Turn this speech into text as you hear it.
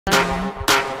And then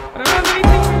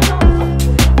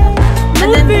a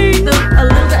little bit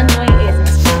annoying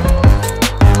ASMR.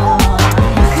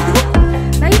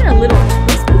 Not even a little.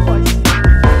 Those people are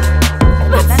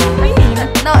that's mean.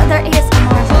 No, they're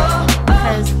ASMR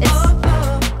because it's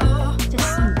just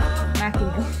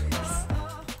smacking them.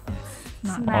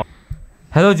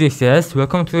 Hello JCS,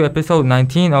 welcome to episode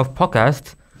 19 of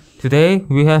Podcast. Today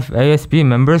we have ASB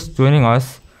members joining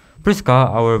us, Prisca,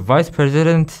 our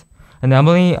Vice-president, and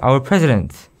Emily, our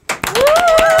President.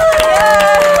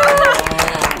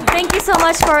 Thank you so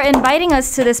much for inviting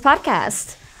us to this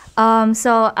podcast.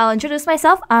 So I'll introduce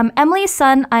myself. I'm Emily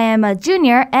Son. I am a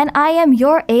junior, and I am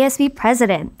your ASB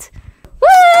President. Woo!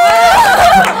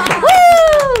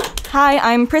 Woo! Hi,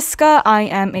 I'm Prisca. I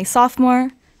am a sophomore.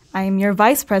 I am your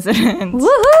Vice President.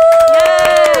 Woohoo!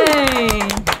 Yay!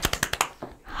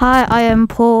 Hi, I am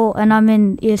Paul and I'm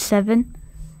in year 7.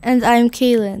 And I'm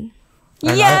Kaylyn.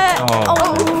 Yeah!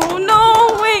 Oh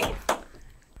no, wait!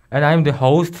 And I'm the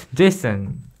host,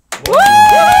 Jason. Woo!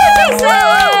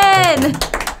 Jason!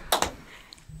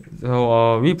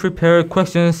 So we prepared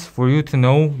questions for you to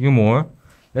know you more.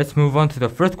 Let's move on to the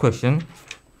first question.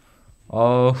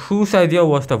 Whose idea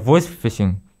was the voice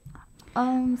phishing?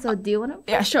 So do you want to?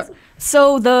 Yeah, sure.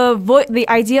 So the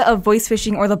idea of voice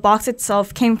phishing or the box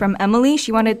itself came from Emily.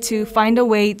 She wanted to find a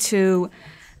way to,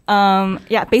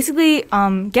 basically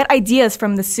get ideas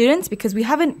from the students because we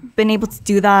haven't been able to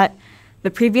do that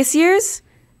the previous years.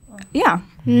 Yeah.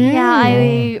 Yeah,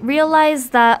 I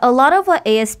realized that a lot of what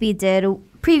ASB did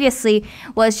previously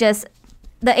was just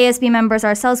the ASB members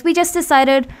ourselves. We just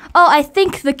decided, I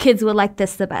think the kids would like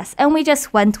this the best. And we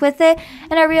just went with it.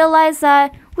 And I realized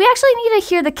that we actually need to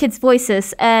hear the kids'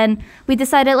 voices. And we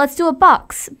decided, let's do a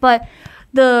box. But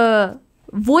the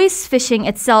voice phishing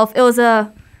itself, it was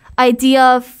a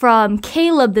idea from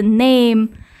Caleb, the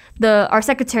name, our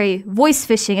secretary, voice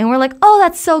phishing. And we're like,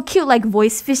 that's so cute, like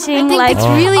voice phishing. I think it's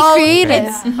really creative.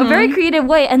 It's a very creative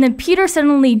way. And then Peter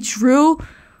suddenly drew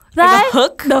that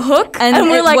the hook, and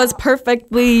we're it like, was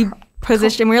perfectly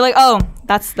positioned. We were like,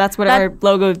 that's what our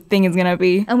logo thing is gonna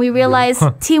be. And we realized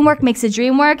teamwork makes the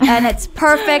dream work, and it's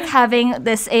perfect having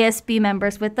this ASB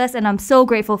members with us. And I'm so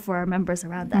grateful for our members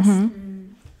around us.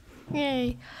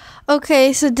 Yay.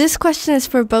 Okay, so this question is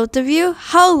for both of you.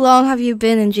 How long have you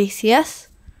been in JCS?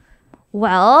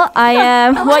 Well, I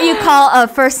am what you call a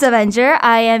first Avenger.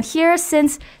 I am here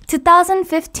since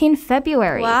 2015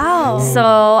 February. Wow. So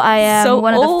I am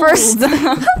one old. of the first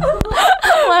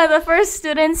one of the first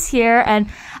students here, and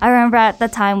I remember at the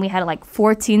time we had like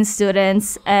 14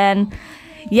 students, and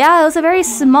yeah, it was a very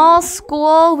small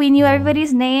school. We knew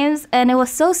everybody's names, and it was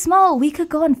so small we could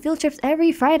go on field trips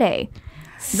every Friday.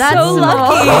 That's so small.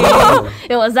 lucky.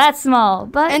 It was that small,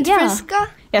 but And yeah. Prisca?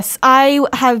 Yes, I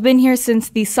have been here since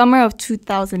the summer of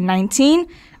 2019.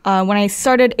 When I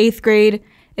started 8th grade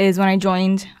is when I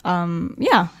joined. And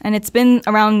it's been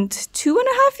around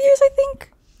 2.5 years, I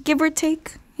think, give or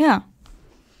take. Yeah.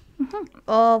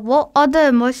 What are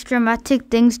the most dramatic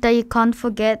things that you can't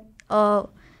forget that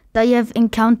you have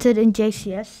encountered in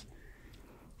JCS?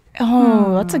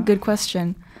 That's a good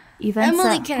question. Events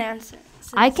Emily can answer.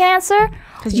 I can answer.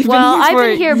 You've I've been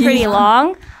been here pretty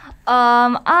long.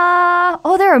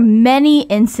 There are many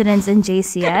incidents in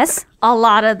JCS. A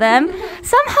lot of them.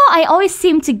 Somehow I always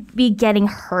seem to be getting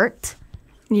hurt.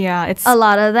 Yeah, it's A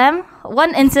lot of them.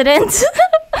 One incident.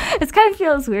 It kind of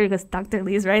feels weird because Dr.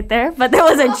 Lee's right there. But there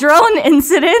was a drone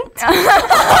incident.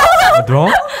 A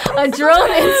drone? A drone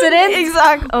incident.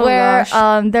 exactly Where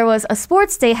there was a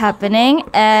sports day happening,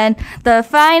 and the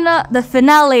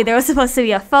finale, there was supposed to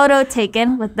be a photo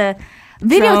taken with the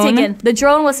video Drone. taken. The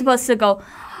drone was supposed to go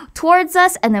towards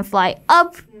us and then fly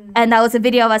up, and that was a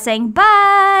video of us saying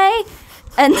bye.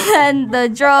 And then the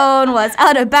drone was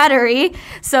out of battery,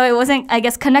 so it wasn't, I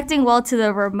guess, connecting well to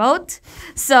the remote.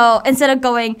 So instead of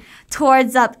going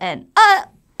towards up and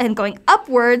going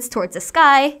upwards towards the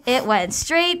sky, it went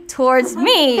straight towards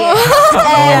me.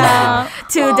 And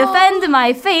to defend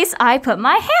my face, I put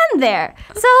my hand there.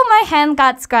 So my hand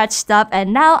got scratched up,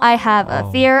 and now I have a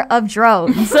fear of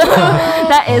drones.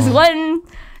 That is one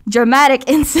dramatic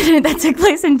incident that took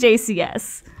place in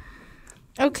JCS.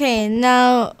 Okay,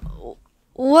 now,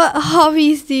 what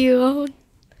hobbies do you own?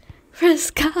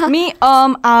 Prisca? Me,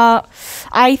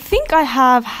 I think I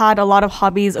have had a lot of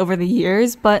hobbies over the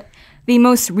years, but the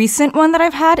most recent one that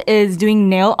I've had is doing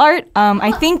nail art.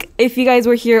 I think if you guys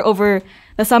were here over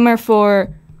the summer for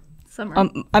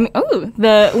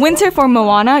the winter for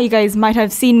Moana, you guys might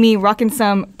have seen me rocking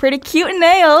some pretty cute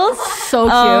nails. So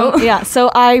cute. So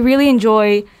I really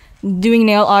enjoy doing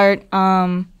nail art.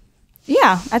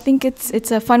 Yeah, I think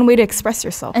it's a fun way to express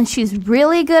yourself. And she's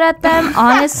really good at them.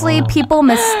 Honestly, people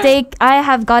mistake. I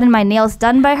have gotten my nails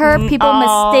done by her. People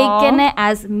mistaken it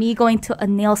as me going to a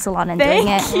nail salon and doing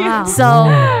it. Wow. So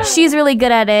she's really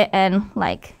good at it, and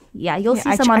like, yeah, you'll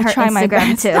see some on her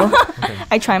Instagram too.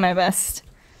 I try my best.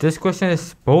 This question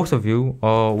is both of you.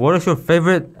 What is your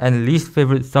favorite and least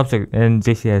favorite subject in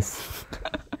JCS?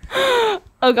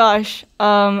 Oh gosh.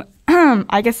 I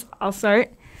guess I'll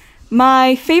start.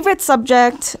 My favorite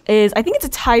subject is, I think it's a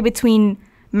tie between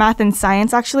math and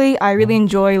science, actually. I really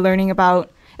enjoy learning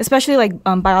about, especially like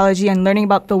biology and learning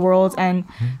about the world and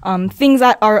things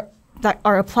that are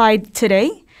applied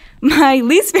today. My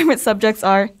least favorite subjects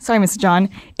are, sorry, Mr. John,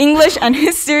 English and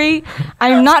history.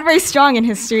 I'm not very strong in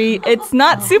history. It's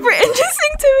not super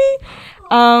interesting to me.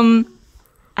 I'm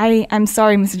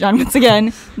sorry, Mr. John, once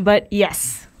again, but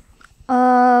yes.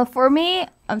 For me,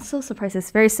 I'm so surprised.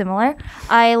 It's very similar.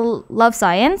 I love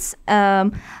science.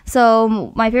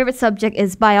 So my favorite subject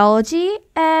is biology,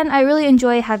 and I really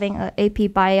enjoy having an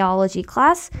AP biology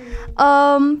class.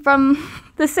 From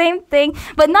the same thing,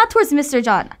 but not towards Mr.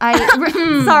 John.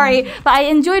 Sorry, but I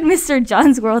enjoyed Mr.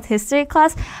 John's world history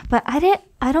class, but I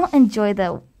don't enjoy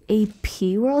the AP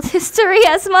world history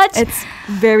as much. It's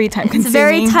very time consuming. It's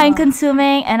very time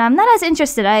consuming, and I'm not as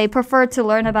interested. I prefer to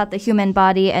learn about the human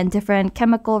body and different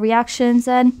chemical reactions,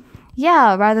 and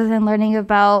yeah, rather than learning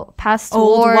about past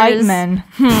old wars. white men.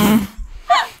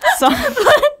 So,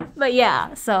 but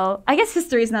yeah, so I guess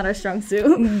history is not our strong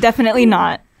suit. Definitely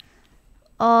not.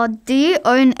 Do you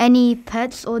own any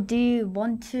pets, or do you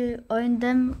want to own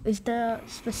them? Is there a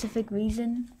specific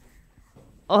reason?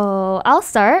 Oh, I'll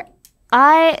start.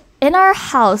 In our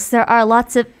house, there are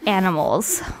lots of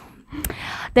animals.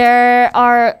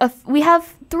 We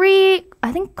have 3,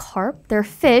 I think, carp. They're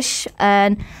fish,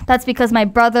 and that's because my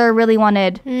brother really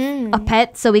wanted a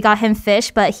pet, so we got him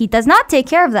fish, but he does not take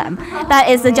care of them. That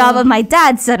is the job of my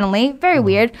dad, suddenly. Very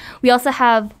weird. We also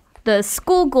have the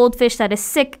school goldfish that is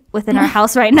sick within our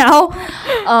house right now.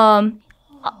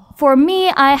 For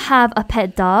me, I have a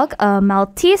pet dog, a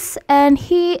Maltese, and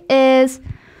he is...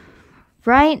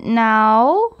 Right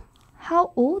now,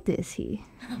 how old is he?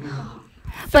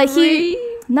 But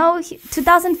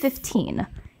 2015.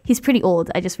 He's pretty old,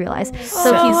 I just realized.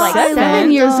 So he's like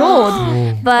 7 years old.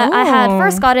 But I had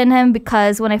first gotten him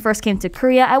because when I first came to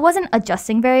Korea, I wasn't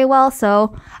adjusting very well.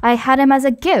 So I had him as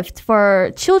a gift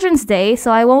for Children's Day,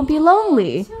 so I won't be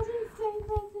lonely.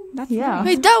 Yeah.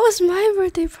 Wait, that was my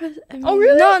birthday present. Oh,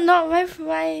 really? No, not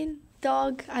my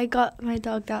dog. I got my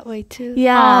dog that way too.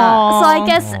 Yeah. Aww. So I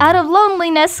guess out of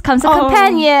loneliness comes a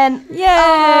companion.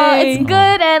 Yay! It's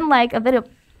good and like a bit of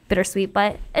bittersweet,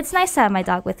 but it's nice to have my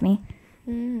dog with me.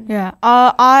 Yeah.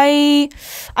 I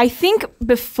think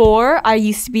before I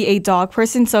used to be a dog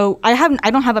person, so I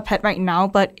don't have a pet right now,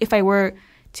 but if I were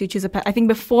to choose a pet, I think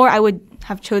before I would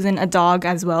have chosen a dog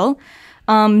as well.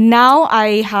 Now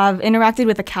I have interacted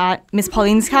with a cat, Miss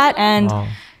Pauline's cat, and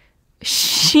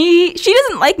she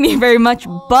doesn't like me very much,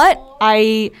 but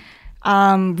I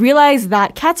realized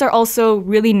that cats are also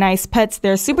really nice pets.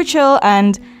 They're super chill,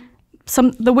 and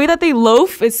the way that they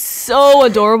loaf is so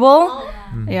adorable.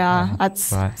 Yeah,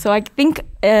 that's right. So I think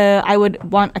I would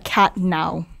want a cat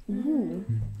now.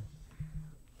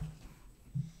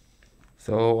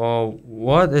 So,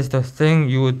 what is the thing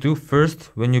you would do first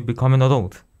when you become an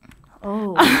adult?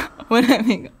 When I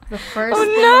make The first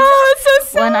no, it's so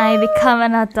sad. when I become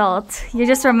an adult. You're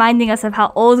just reminding us of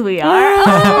how old we are.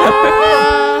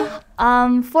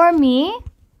 For me,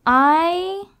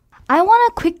 I want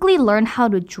to quickly learn how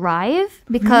to drive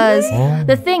because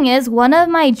the thing is, one of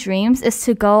my dreams is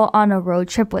to go on a road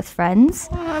trip with friends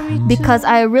because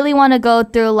I really want to go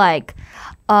through like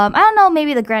I don't know,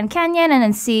 maybe the Grand Canyon and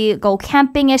then go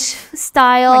camping-ish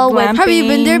style. Like Have you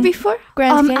been there before?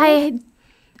 Grand Canyon?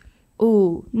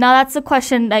 Now that's a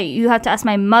question that you have to ask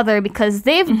my mother because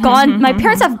they've gone, my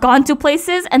parents have gone to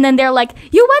places and then they're like,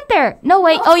 you went there. No,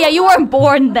 wait. Oh yeah, you weren't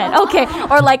born then. Okay.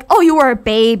 Or like, oh, you were a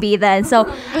baby then. So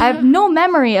I have no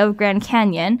memory of Grand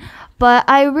Canyon, but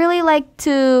I really I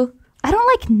don't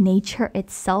like nature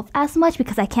itself as much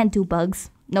because I can't do bugs.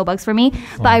 No bugs for me.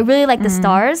 But I really like the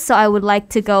stars, so I would like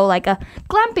to go like a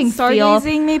glamping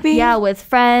stargazing maybe. Yeah, with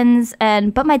friends.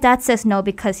 But my dad says no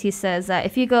because he says that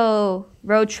if you go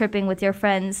road tripping with your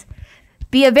friends,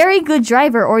 be a very good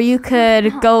driver or you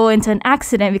could go into an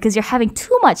accident because you're having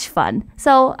too much fun.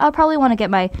 So I'll probably want to get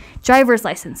my driver's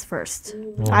license first.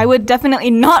 I would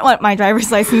definitely not want my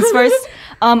driver's license first.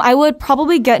 I would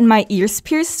probably get my ears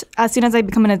pierced as soon as I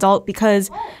become an adult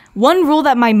because one rule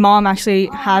that my mom actually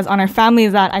has on our family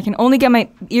is that I can only get my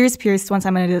ears pierced once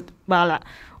I'm an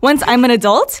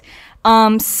adult.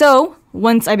 So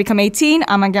once I become 18,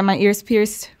 I'm gonna get my ears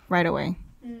pierced right away.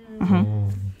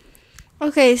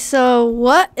 Okay, so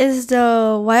what is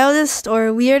the wildest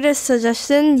or weirdest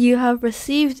suggestion you have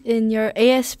received in your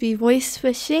ASB voice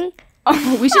phishing?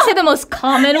 We should say the most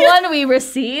common one we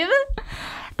receive.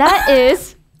 That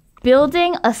is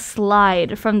building a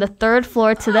slide from the 3rd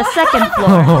floor to the 2nd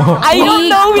floor. I don't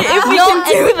know if we can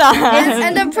do that.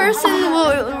 And the person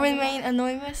will remain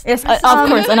anonymous? Yes, of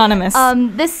course, anonymous.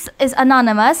 This is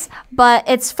anonymous, but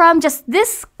it's from just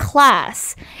this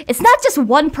class. It's not just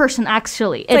one person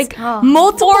actually. It's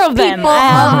multiple Four of them. people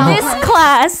of this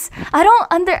class. I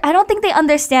don't think they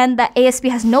understand that ASB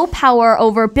has no power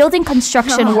over building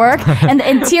construction work and the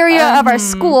interior of our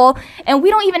school, and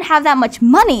we don't even have that much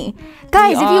money.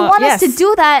 Guys, if you want us to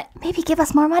do that, maybe give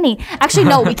us more money. Actually,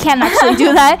 no, we can't actually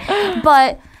do that.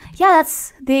 But yeah,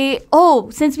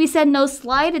 since we said no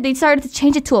slide, they started to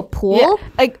change it to a pool. Yeah,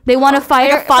 like they want a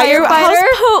firehouse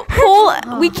pool.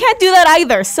 We can't do that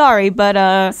either. Sorry, but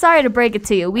sorry to break it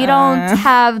to you. We don't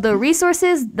have the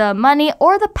resources, the money,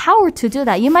 or the power to do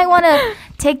that. You might want to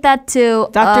take that to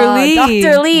Dr. Lee.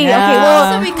 Dr. Lee. Yeah. Okay,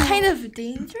 well, Also be kind of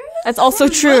dangerous. That's also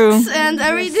true. Books and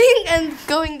everything, and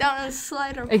going down a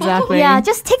slide or Exactly. yeah,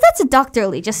 just take that to Dr.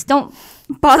 Lee. Just don't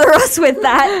bother us with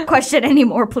that question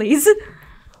anymore, please.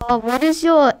 What is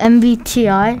your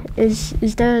MBTI?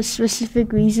 Is there a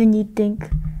specific reason you think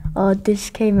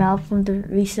this came out from the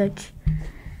research?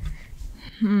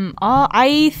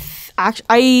 I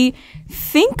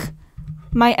think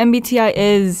my MBTI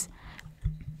is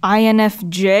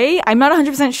INFJ. I'm not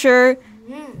 100% sure.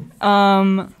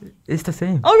 It's the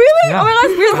same. Oh really? Yeah. Oh my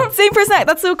gosh, we're the same person.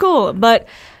 That's so cool. But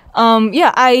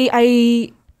yeah,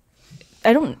 I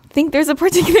don't think there's a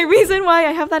particular reason why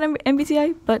I have that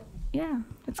MBTI. But yeah,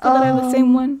 it's good that I have the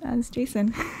same one as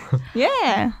Jason.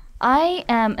 Yeah. I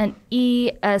am an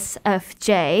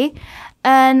ESFJ,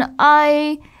 and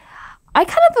I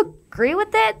kind of agree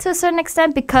with it to a certain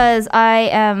extent because I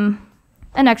am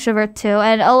an extrovert too,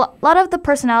 and a lot of the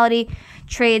personality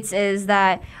traits is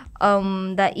that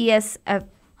that ESFJ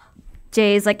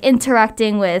is like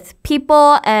interacting with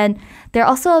people, and they're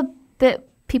also a bit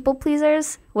people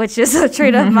pleasers, which is a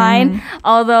trait of mine.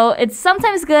 Although it's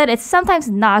sometimes good, it's sometimes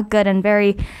not good, and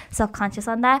very self-conscious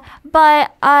on that.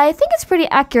 But I think it's pretty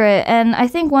accurate, and I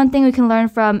think one thing we can learn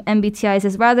from MBTIs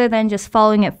is rather than just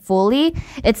following it fully,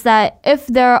 it's that if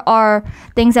there are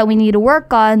things that we need to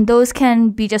work on, those can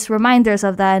be just reminders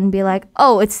of that and be like,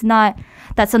 oh, it's not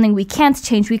that's something we can't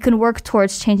change. We can work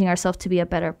towards changing ourselves to be a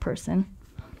better person.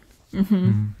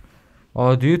 Do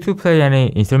you two play any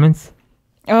instruments?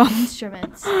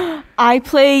 Instruments. I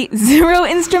play 0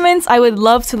 instruments. I would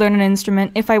love to learn an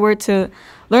instrument. If I were to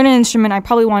learn an instrument, I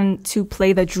probably want to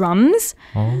play the drums.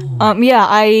 Yeah,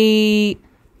 I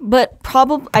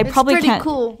probably pretty can't.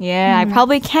 cool. Yeah, I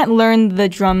probably can't learn the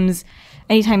drums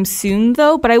anytime soon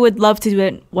though, but I would love to do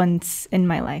it once in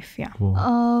my life. Yeah.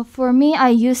 Cool. For me, I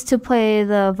used to play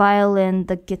the violin,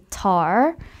 the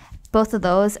guitar, both of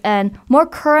those, and more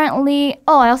currently,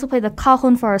 I also played the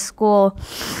cajon for our school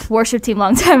worship team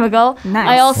long time ago. Nice.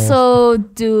 I also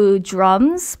do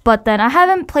drums, but then I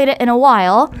haven't played it in a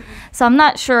while, so I'm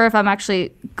not sure if I'm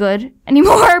actually good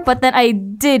anymore, but then I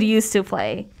did used to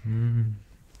play.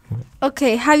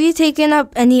 Okay, have you taken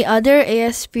up any other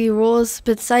ASB roles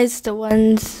besides the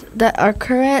ones that are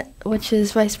current, which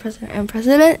is Vice President and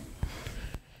President?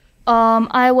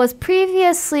 I was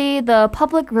previously the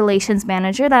public relations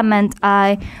manager. That meant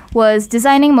I was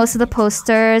designing most of the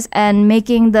posters and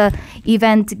making the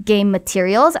event game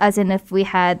materials, as in if we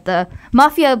had the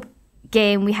Mafia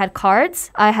game, we had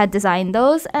cards. I had designed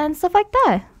those and stuff like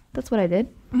that. That's what I did.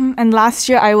 And last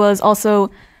year I was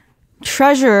also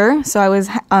treasurer, so I was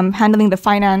handling the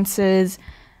finances.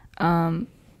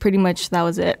 Pretty much that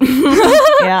was it.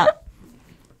 Yeah.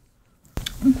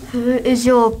 Who is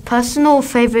your personal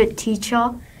favorite teacher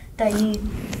that you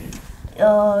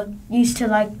used to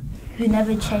like, who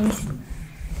never changed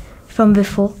from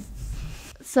before?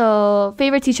 So,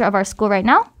 favorite teacher of our school right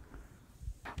now?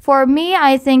 For me,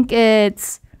 I think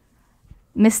it's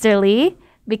Mr. Lee,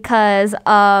 because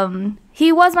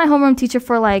he was my homeroom teacher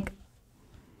for I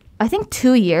think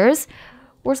 2 years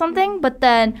or something. But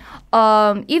then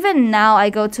even now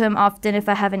I go to him often if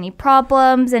I have any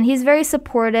problems, and he's very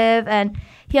supportive and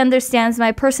he understands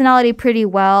my personality pretty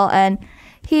well, and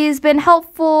he's been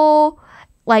helpful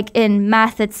in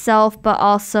math itself, but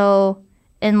also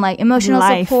in emotional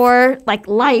support,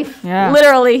 life. Yeah.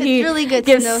 Literally, It's he really good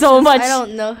gives to know so since much. I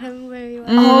don't know him very well.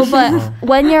 Oh, but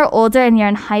when you're older and you're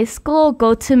in high school,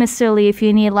 go to Mr. Lee if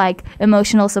you need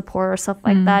emotional support or stuff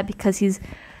like that, because he's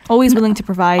Always willing to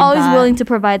provide always that. willing to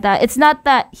provide that. It's not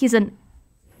that he's an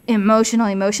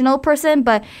emotional person,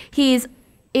 but he's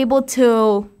able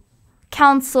to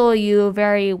counsel you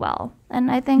very well. And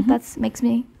I think that's makes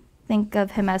me think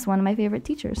of him as one of my favorite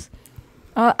teachers.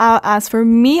 As for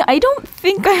me, I don't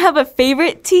think I have a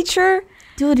favorite teacher.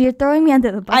 Dude, you're throwing me under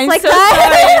the bus I'm like so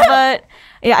that. sorry, but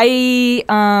yeah, I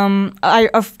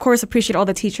of course appreciate all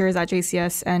the teachers at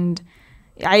JCS, and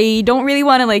I don't really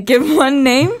want to like give one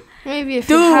name. Maybe if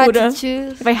you had to Dude,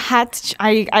 choose. If I had to,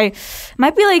 I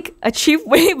might be like a cheap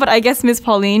way, but I guess Miss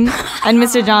Pauline and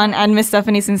Mr. John and Miss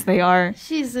Stephanie, since they are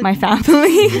She's my family.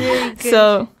 very good.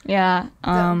 So yeah,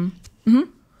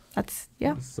 that's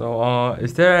yeah. So,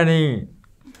 is there any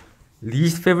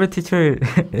least favorite teacher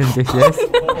in JCS?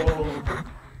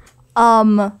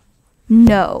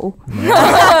 No.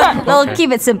 We'll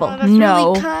keep it simple. That's No.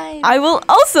 really kind. I will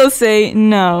also say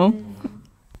no.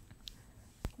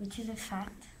 Which is a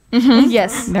fact.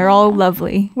 Yes. They're all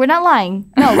lovely. We're not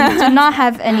lying. No, we do not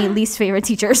have any least favorite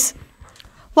teachers.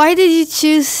 Why did you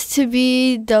choose to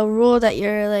be the role that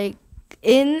you're like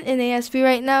in ASB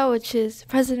right now, which is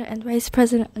president and vice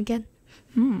president again?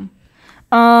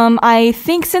 I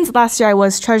think since last year I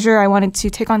was treasurer, I wanted to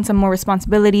take on some more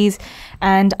responsibilities,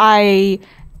 and I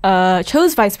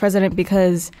chose vice president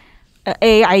because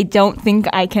A, I don't think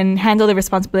I can handle the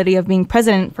responsibility of being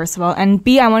president, first of all, and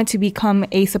B, I wanted to become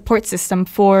a support system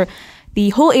for the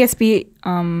whole ASB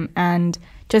and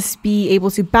just be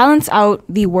able to balance out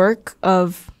the work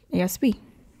of ASB.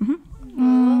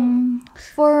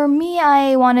 For me,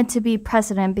 I wanted to be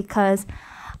president because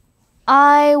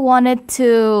I wanted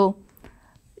to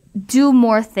do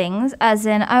more things, as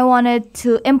in I wanted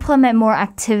to implement more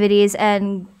activities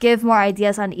and give more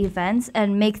ideas on events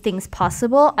and make things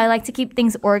possible. I like to keep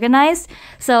things organized,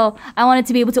 so I wanted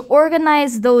to be able to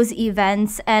organize those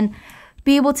events and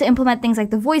be able to implement things like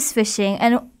the voice fishing,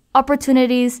 and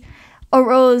opportunities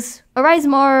arise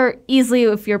more easily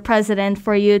if you're president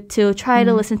for you to try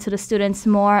to listen to the students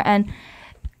more. And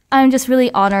I'm just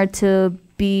really honored to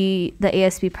be the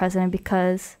ASB president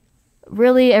because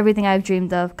really everything I've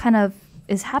dreamed of kind of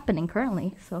is happening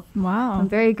currently. So Wow. I'm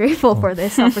very grateful for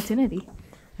this opportunity.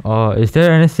 Is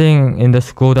there anything in the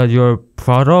school that you're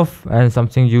proud of and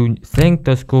something you think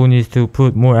the school needs to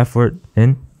put more effort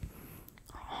in?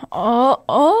 I'll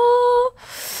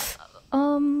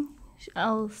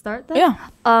start then. Yeah.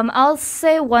 I'll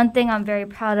say one thing I'm very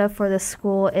proud of for the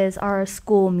school is our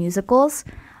school musicals.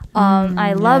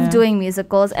 I love doing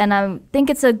musicals, and I think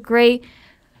it's a great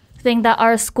thing that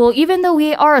our school, even though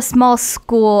we are a small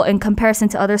school in comparison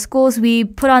to other schools, we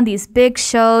put on these big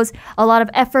shows. A lot of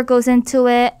effort goes into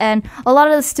it, and a lot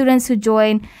of the students who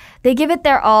join, they give it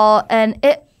their all, and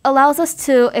it allows us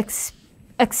to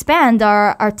expand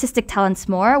our artistic talents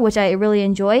more, which I really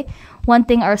enjoy. One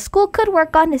thing our school could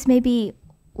work on is maybe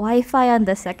Wi-Fi on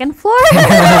the second floor.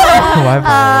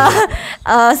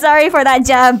 Sorry for that,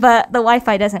 Jeb, but the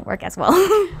Wi-Fi doesn't work as well.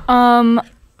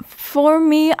 For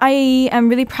me, I am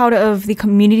really proud of the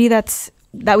community that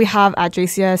we have at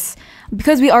JCS.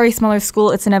 Because we are a smaller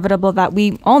school, it's inevitable that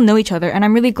we all know each other, and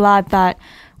I'm really glad that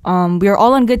we are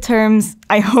all on good terms,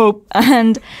 I hope.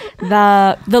 And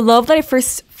the love that I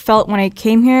first felt when I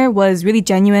came here was really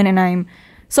genuine, and I'm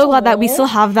so glad that we still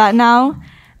have that now.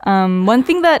 One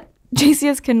thing that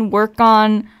JCS can work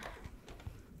on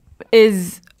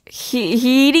is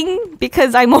heating,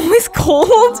 because I'm always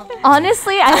cold.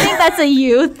 Honestly, I think that's a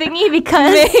you thingy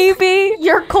because Maybe.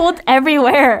 you're cold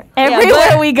everywhere. Yeah,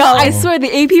 Everywhere but we go. I swear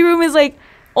the AP room is like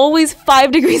always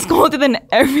 5 degrees colder than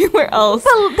everywhere else.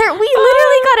 But we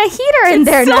literally got a heater in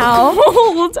there so now.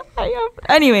 cold.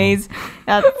 Anyways,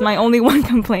 that's my only one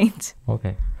complaint.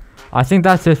 Okay. I think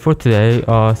that's it for today.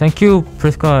 Thank you,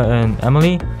 Prisca and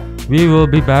Emily. We will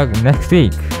be back next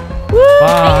week.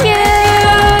 Bye. Thank you.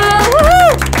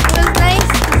 It was nice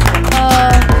to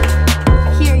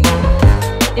hear you.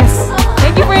 Yes.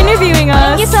 Thank you for interviewing us.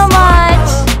 Thank you so much.